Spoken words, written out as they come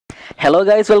Hello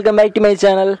guys, welcome back to my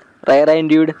channel Rare and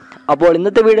Dude. അപ്പോൾ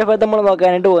ഇന്നത്തെ video നമ്മൾ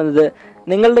നോക്കാനായിട്ട് പോകുന്നത്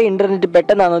നിങ്ങളുടെ ഇന്റർനെറ്റ്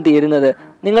പെട്ടെന്നാണ് തീരുന്നത്.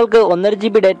 നിങ്ങൾക്ക് 1.5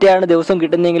 GB ഡേറ്റയാണ് ദിവസം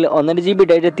കിട്ടുന്നതെങ്കിൽ 1.5 GB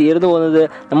ഡേറ്റ തീർന്നു പോകുന്നത്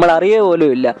നമ്മൾ അറിയുക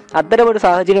പോലും ഇല്ല. അത്തരമൊരു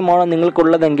സാഹചര്യമാണോ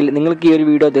നിങ്ങൾക്കുള്ളതെങ്കിൽ നിങ്ങൾക്ക് ഈ ഒരു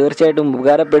വീഡിയോ തീർച്ചയായിട്ടും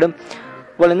ഉപകാരപ്പെടും.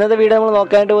 അപ്പോൾ ഇന്നത്തെ വീഡിയോ നമ്മൾ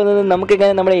നോക്കാനായിട്ട് പോകുന്നത്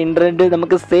നമുക്കെങ്ങനെ നമ്മുടെ ഇന്റർനെറ്റ്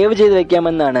നമുക്ക് സേവ് ചെയ്ത്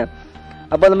വെക്കാമെന്നാണ്.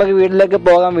 അപ്പോൾ നമുക്ക് വീഡിയോയിലേക്ക്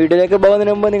പോകാം. വീഡിയോയിലേക്ക്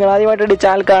പോകുന്നതിന് മുമ്പ് നിങ്ങൾ ആദ്യമായിട്ട്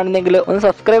ചാനൽ കാണുന്നെങ്കിൽ ഒന്ന്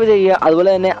സബ്സ്ക്രൈബ് ചെയ്യുക, അതുപോലെ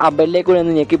തന്നെ ആ ബെല്ലേക്ക് കൂടി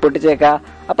ഒന്ന് ഞെക്കി പൊട്ടിച്ചേക്കാം.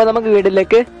 അപ്പോൾ നമുക്ക്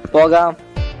വീഡിയോയിലേക്ക് പോകാം.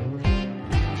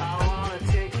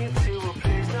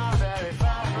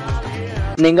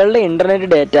 നിങ്ങളുടെ ഇന്റർനെറ്റ്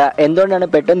ഡേറ്റ എന്തുകൊണ്ടാണ്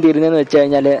പെട്ടെന്ന് തീരുന്നതെന്ന് വെച്ച്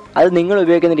കഴിഞ്ഞാൽ അത് നിങ്ങൾ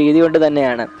ഉപയോഗിക്കുന്ന രീതി കൊണ്ട്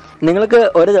തന്നെയാണ്. നിങ്ങൾക്ക്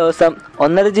ഒരു ദിവസം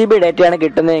 1.5 GB ഡേറ്റയാണ്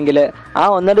കിട്ടുന്നതെങ്കിൽ ആ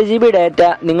 1.5 GB ഡേറ്റ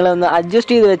നിങ്ങളൊന്ന്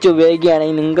അഡ്ജസ്റ്റ് ചെയ്ത് വെച്ച്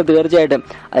ഉപയോഗിക്കുകയാണെങ്കിൽ നിങ്ങൾക്ക് തീർച്ചയായിട്ടും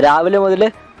രാവിലെ മുതൽ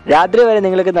രാത്രി വരെ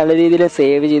നിങ്ങൾക്ക് നല്ല രീതിയിൽ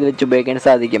സേവ് ചെയ്ത് വെച്ച് ഉപയോഗിക്കാൻ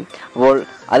സാധിക്കും. അപ്പോൾ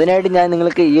അതിനായിട്ട് ഞാൻ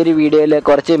നിങ്ങൾക്ക് ഈ ഒരു വീഡിയോയിൽ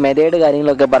കുറച്ച് മെത്തേഡ്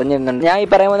കാര്യങ്ങളൊക്കെ പറഞ്ഞു തരുന്നുണ്ട്. ഞാൻ ഈ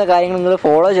പറയുന്ന കാര്യങ്ങൾ നിങ്ങൾ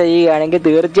ഫോളോ ചെയ്യുകയാണെങ്കിൽ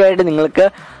തീർച്ചയായിട്ടും നിങ്ങൾക്ക്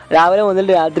രാവിലെ മുതൽ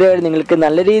രാത്രി വരെ നിങ്ങൾക്ക്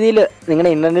നല്ല രീതിയിൽ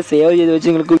നിങ്ങളുടെ ഇന്റർനെറ്റ് സേവ് ചെയ്ത് വെച്ച്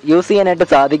നിങ്ങൾക്ക് യൂസ് ചെയ്യാനായിട്ട്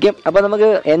സാധിക്കും. അപ്പോൾ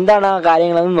നമുക്ക് എന്താണ് ആ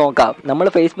കാര്യങ്ങളെന്ന് നോക്കാം. നമ്മൾ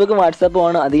ഫേസ്ബുക്കും വാട്സാപ്പും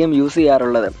ആണ് അധികം യൂസ്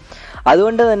ചെയ്യാറുള്ളത്.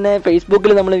 അതുകൊണ്ട് തന്നെ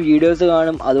ഫേസ്ബുക്കിൽ നമ്മൾ വീഡിയോസ്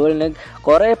കാണും, അതുപോലെ തന്നെ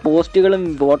കുറേ പോസ്റ്റുകളും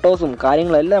ഫോട്ടോസും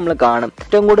കാര്യങ്ങളെല്ലാം നമ്മൾ കാണും.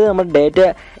 ഏറ്റവും കൂടുതൽ നമ്മൾ ഡേറ്റ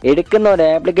എടുക്കുന്ന ഒരു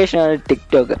ആപ്ലിക്കേഷനാണ്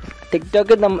ടിക്ടോക്ക്.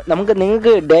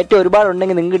 നിങ്ങൾക്ക് ഡേറ്റ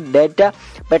ഒരുപാടുണ്ടെങ്കിൽ നിങ്ങൾക്ക് ഡേറ്റ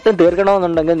പെട്ടെന്ന്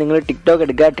തീർക്കണമെന്നുണ്ടെങ്കിൽ നിങ്ങൾ ടിക്ടോക്ക്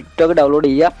എടുക്കുക, ടിക്ടോക്ക് ഡൗൺലോഡ്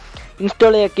ചെയ്യുക,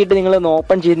 ഇൻസ്റ്റാൾ ആക്കിയിട്ട് നിങ്ങളൊന്ന്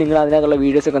ഓപ്പൺ ചെയ്ത് നിങ്ങൾ അതിനകത്തുള്ള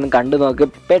വീഡിയോസൊക്കെ ഒന്ന് കണ്ടു നോക്കും.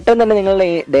 പെട്ടെന്ന് തന്നെ നിങ്ങളുടെ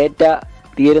ഡേറ്റ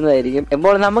തീരുന്നതായിരിക്കും.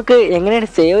 അപ്പോൾ നമുക്ക്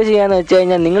എങ്ങനെയാണ് സേവ് ചെയ്യാന്ന് വെച്ച്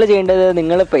കഴിഞ്ഞാൽ നിങ്ങൾ ചെയ്യേണ്ടത്,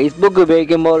 നിങ്ങൾ ഫേസ്ബുക്ക്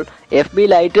ഉപയോഗിക്കുമ്പോൾ FB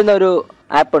ലൈറ്റ് എന്നൊരു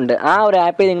ആപ്പ് ഉണ്ട്. ആ ഒരു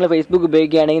ആപ്പിൽ നിങ്ങൾ ഫേസ്ബുക്ക്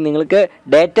ഉപയോഗിക്കുകയാണെങ്കിൽ നിങ്ങൾക്ക്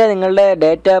നിങ്ങളുടെ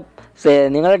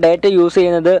ഡേറ്റ യൂസ്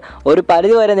ചെയ്യുന്നത് ഒരു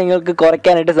പരിധി വരെ നിങ്ങൾക്ക്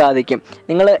കുറയ്ക്കാനായിട്ട് സാധിക്കും.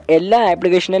 നിങ്ങൾ എല്ലാ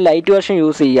ആപ്ലിക്കേഷനും ലൈറ്റ് വെർഷൻ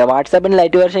യൂസ് ചെയ്യുക. വാട്സാപ്പിന്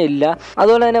ലൈറ്റ് വെർഷൻ ഇല്ല.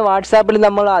 അതുപോലെ തന്നെ വാട്സാപ്പിൽ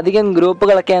നമ്മൾ അധികം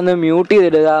ഗ്രൂപ്പുകളൊക്കെ ഒന്ന് മ്യൂട്ട്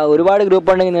ചെയ്തിടുക. ഒരുപാട്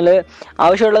ഗ്രൂപ്പ് ഉണ്ടെങ്കിൽ നിങ്ങൾ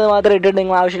ആവശ്യമുള്ളത് മാത്രം ഇട്ടിട്ട്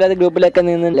നിങ്ങൾ ആവശ്യമില്ലാത്ത ഗ്രൂപ്പിലൊക്കെ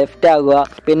നിന്ന് ലെഫ്റ്റ് ആകുക.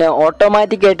 പിന്നെ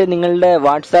ഓട്ടോമാറ്റിക്കായിട്ട് നിങ്ങളുടെ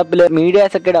വാട്സാപ്പിൽ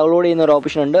മീഡിയാസ് ഒക്കെ ഡൗൺലോഡ് ചെയ്യുന്ന ഒരു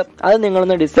ഓപ്ഷൻ ഉണ്ട്. അത്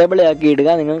നിങ്ങളൊന്ന് ഡിസേബിൾ ആക്കി ഇടുക.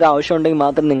 നിങ്ങൾക്ക് ആവശ്യമുണ്ടെങ്കിൽ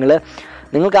മാത്രം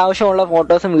നിങ്ങൾക്ക് ആവശ്യമുള്ള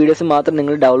ഫോട്ടോസും വീഡിയോസും മാത്രം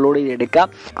നിങ്ങൾ ഡൗൺലോഡ് ചെയ്തെടുക്കുക.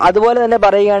 അതുപോലെ തന്നെ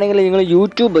പറയുകയാണെങ്കിൽ നിങ്ങൾ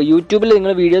യൂട്യൂബിൽ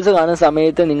നിങ്ങൾ വീഡിയോസ് കാണുന്ന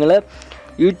സമയത്ത് നിങ്ങൾ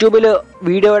യൂട്യൂബിൽ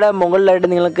വീഡിയോയുടെ മുകളിലായിട്ട്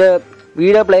നിങ്ങൾക്ക്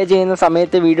വീഡിയോ പ്ലേ ചെയ്യുന്ന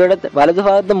സമയത്ത് വീഡിയോയുടെ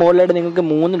വലതുഭാഗത്ത് മുകളിലായിട്ട് നിങ്ങൾക്ക്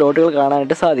 3 ഡോട്ടുകൾ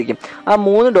കാണാനായിട്ട് സാധിക്കും. ആ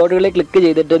 3 ഡോട്ടുകളിൽ ക്ലിക്ക്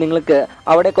ചെയ്തിട്ട് നിങ്ങൾക്ക്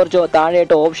അവിടെ കുറച്ച്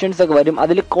താഴെയായിട്ട് ഓപ്ഷൻസ് ഒക്കെ വരും.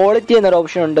 അതിൽ ക്വാളിറ്റി എന്നൊരു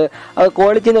ഓപ്ഷൻ ഉണ്ട്. അത്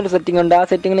ക്വാളിറ്റി എന്നൊരു സെറ്റിംഗ് ഉണ്ട്. ആ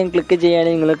സെറ്റിംഗിൽ നിങ്ങൾ ക്ലിക്ക്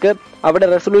ചെയ്യുകയാണെങ്കിൽ നിങ്ങൾക്ക് അവിടെ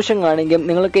റെസൊല്യൂഷൻ കാണിക്കും.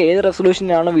 നിങ്ങൾക്ക് ഏത്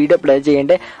റെസൊല്യൂഷനാണോ വീഡിയോ പ്ലേ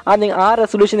ചെയ്യേണ്ടത് ആ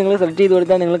റെസൊല്യൂഷൻ നിങ്ങൾ സെലക്ട് ചെയ്ത്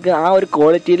കൊടുത്താൽ നിങ്ങൾക്ക് ആ ഒരു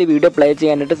ക്വാളിറ്റിയിൽ വീഡിയോ പ്ലേ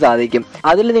ചെയ്യാനായിട്ട് സാധിക്കും.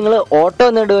 അതിൽ നിങ്ങൾ ഓട്ടോ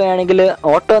എന്ന് ഇടുകയാണെങ്കിൽ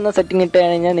ഓട്ടോ എന്ന സെറ്റിംഗ് ഇട്ട്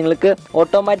കഴിഞ്ഞാൽ നിങ്ങൾക്ക്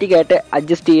ഓട്ടോമാറ്റിക്കായിട്ട്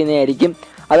അഡ്ജസ്റ്റ് ചെയ്യുന്നതായിരിക്കും.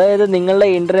 അതായത് നിങ്ങളുടെ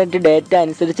ഇന്റർനെറ്റ് ഡേറ്റ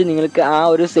അനുസരിച്ച് നിങ്ങൾക്ക് ആ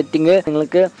ഒരു സെറ്റിംഗ്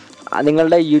നിങ്ങൾക്ക്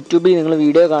നിങ്ങളുടെ യൂട്യൂബിൽ നിങ്ങൾ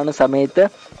വീഡിയോ കാണുന്ന സമയത്ത്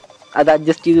അത്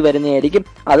അഡ്ജസ്റ്റ് ചെയ്ത് വരുന്നതായിരിക്കും.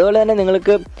 അതുപോലെ തന്നെ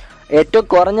നിങ്ങൾക്ക്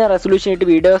ഏറ്റവും കുറഞ്ഞ റെസൊല്യൂഷൻ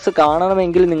ആയിട്ട് വീഡിയോസ്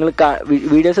കാണണമെങ്കിൽ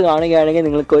വീഡിയോസ് കാണുകയാണെങ്കിൽ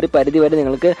നിങ്ങൾക്ക് ഒരു പരിധി വരെ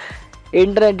നിങ്ങൾക്ക്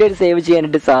ഇന്റർനെറ്റ് സേവ്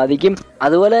ചെയ്യാനായിട്ട് സാധിക്കും.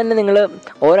 അതുപോലെ തന്നെ നിങ്ങൾ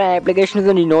ഓരോ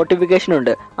ആപ്ലിക്കേഷൻസിന് നോട്ടിഫിക്കേഷൻ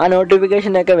ഉണ്ട്. ആ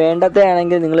നോട്ടിഫിക്കേഷനൊക്കെ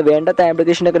വേണ്ടാത്തതാണെങ്കിൽ നിങ്ങൾ വേണ്ടാത്ത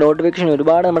ആപ്ലിക്കേഷനൊക്കെ നോട്ടിഫിക്കേഷൻ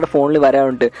ഒരുപാട് നമ്മുടെ ഫോണിൽ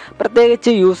വരാറുണ്ട്.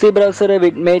 പ്രത്യേകിച്ച് UC ബ്രൗസർ,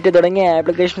 വിഡ്മേറ്റ് തുടങ്ങിയ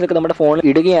ആപ്ലിക്കേഷൻസ് ഒക്കെ നമ്മുടെ ഫോണിൽ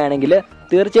ഇടുകയാണെങ്കിൽ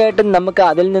തീർച്ചയായിട്ടും നമുക്ക്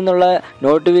അതിൽ നിന്നുള്ള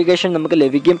നോട്ടിഫിക്കേഷൻ നമുക്ക്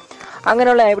ലഭിക്കും.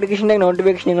 അങ്ങനെയുള്ള ആപ്ലിക്കേഷൻ്റെ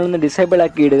നോട്ടിഫിക്കേഷൻ നിങ്ങളൊന്ന് ഡിസേബിൾ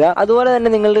ആക്കി ഇടുക. അതുപോലെ തന്നെ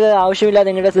നിങ്ങൾക്ക് ആവശ്യമില്ലാതെ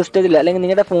നിങ്ങളുടെ സിസ്റ്റത്തിൽ അല്ലെങ്കിൽ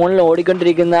നിങ്ങളുടെ ഫോണിൽ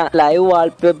ഓടിക്കൊണ്ടിരിക്കുന്ന ലൈവ്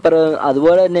വാൾപേപ്പർ,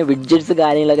 അതുപോലെ തന്നെ വിഡ്ജറ്റ്സ്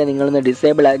കാര്യങ്ങളൊക്കെ നിങ്ങളൊന്ന്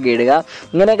ഡിസേബിൾ ആക്കി ഇടുക.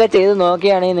 ഇങ്ങനെയൊക്കെ ചെയ്ത്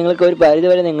നോക്കുകയാണെങ്കിൽ നിങ്ങൾക്ക് ഒരു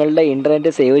പരിധിവരെ നിങ്ങളുടെ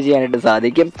ഇന്റർനെറ്റ് സേവ് ചെയ്യാനായിട്ട്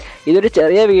സാധിക്കും. ഇതൊരു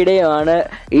ചെറിയ വീഡിയോ ആണ്.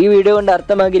 ഈ വീഡിയോ കൊണ്ട്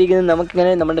അർത്ഥമാക്കിയിരിക്കുന്നത്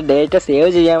നമുക്കിങ്ങനെ നമ്മുടെ ഡേറ്റ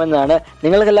സേവ് ചെയ്യാമെന്നാണ്.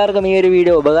 നിങ്ങൾക്ക് എല്ലാവർക്കും ഈ ഒരു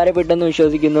വീഡിയോ ഉപകാരപ്പെട്ടെന്ന്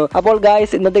വിശ്വസിക്കുന്നു. അപ്പോൾ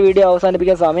ഗായ്സ്, ഇന്നത്തെ വീഡിയോ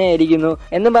അവസാനിപ്പിക്കാൻ സമയമായിരിക്കുന്നു.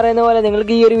 എന്ന് പറയുന്ന പോലെ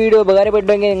നിങ്ങൾക്ക് ഈ ഒരു വീഡിയോ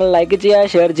ഉപകാരപ്പെട്ടുവെങ്കിൽ നിങ്ങൾ ലൈക്ക്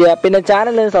ചെയ്യുക, ഷെയർ ചെയ്യുക, പിന്നെ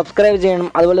ചാനൽ സബ്സ്ക്രൈബ് ചെയ്യണം.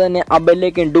 അതുപോലെ തന്നെ ആ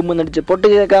ബെല്ലേക്ക് ഡും എന്നടിച്ച്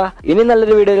പൊട്ടിച്ചേക്കാം. ഇനി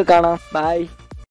നല്ലൊരു വീഡിയോയിൽ കാണാം. ബൈ.